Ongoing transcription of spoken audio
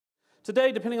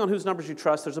Today, depending on whose numbers you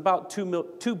trust, there's about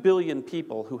 2 billion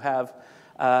people who have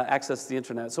access to the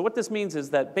internet. So what this means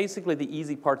is that basically the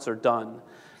easy parts are done.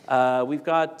 We've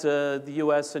got the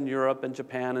US and Europe and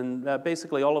Japan and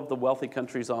basically all of the wealthy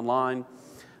countries online.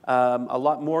 A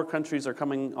lot more countries are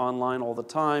coming online all the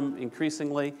time,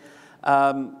 increasingly.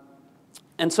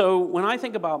 And so when I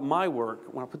think about my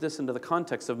work, when I put this into the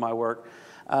context of my work,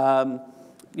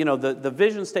 you know, the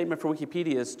vision statement for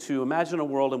Wikipedia is to imagine a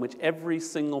world in which every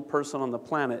single person on the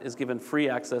planet is given free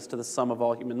access to the sum of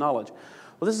all human knowledge.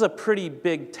 Well, this is a pretty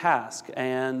big task,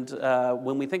 and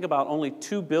when we think about only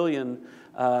 2 billion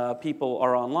people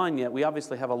are online yet, we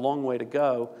obviously have a long way to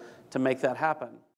go to make that happen.